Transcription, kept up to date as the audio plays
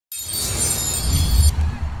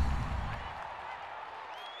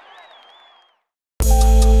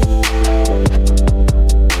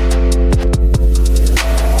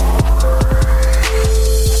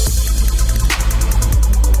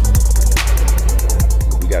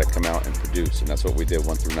and that's what we did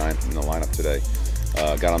 1 through 9 in the lineup today.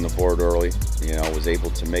 Got on the board early, was able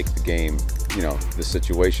to make the game, the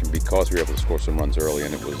situation because we were able to score some runs early,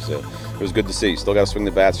 and it was good to see. Still got to swing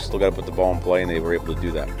the bats, still got to put the ball in play, and they were able to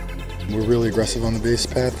do that. We're really aggressive on the base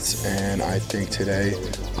paths, and I think today,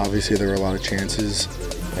 obviously there were a lot of chances,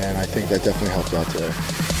 and I think that definitely helped out today.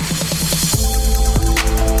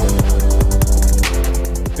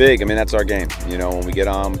 Big, that's our game. When we get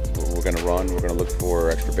on, we're going to run, we're going to look for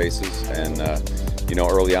extra bases, and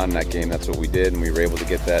early on in that game, that's what we did, and we were able to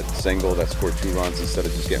get that single that scored 2 runs instead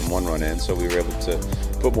of just getting 1 run in. So we were able to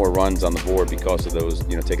put more runs on the board because of those,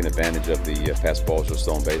 taking advantage of the pass balls or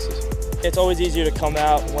stolen bases. It's always easier to come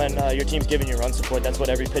out when your team's giving you run support. That's what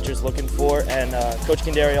every pitcher's looking for, and Coach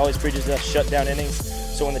Candary always preaches us shutdown innings.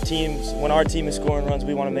 So when our team is scoring runs,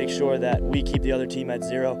 we want to make sure that we keep the other team at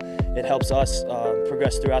 0. It helps us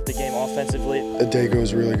progress throughout the game offensively. A day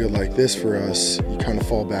goes really good like this for us, you kind of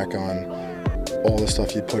fall back on all the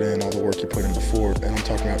stuff you put in, all the work you put in before. And I'm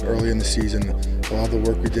talking about early in the season, a lot of the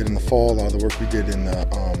work we did in the fall, a lot of the work we did in the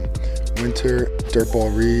winter, dirt ball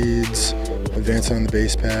reads, advancing on the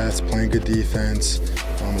base paths, playing good defense.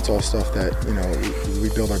 It's all stuff that, we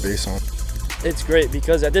build our base on. It's great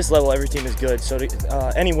because at this level, every team is good. So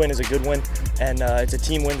any win is a good win, and it's a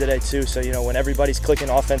team win today too. So when everybody's clicking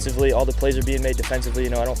offensively, all the plays are being made defensively.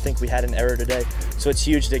 I don't think we had an error today. So it's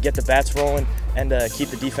huge to get the bats rolling and keep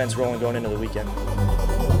the defense rolling going into the weekend.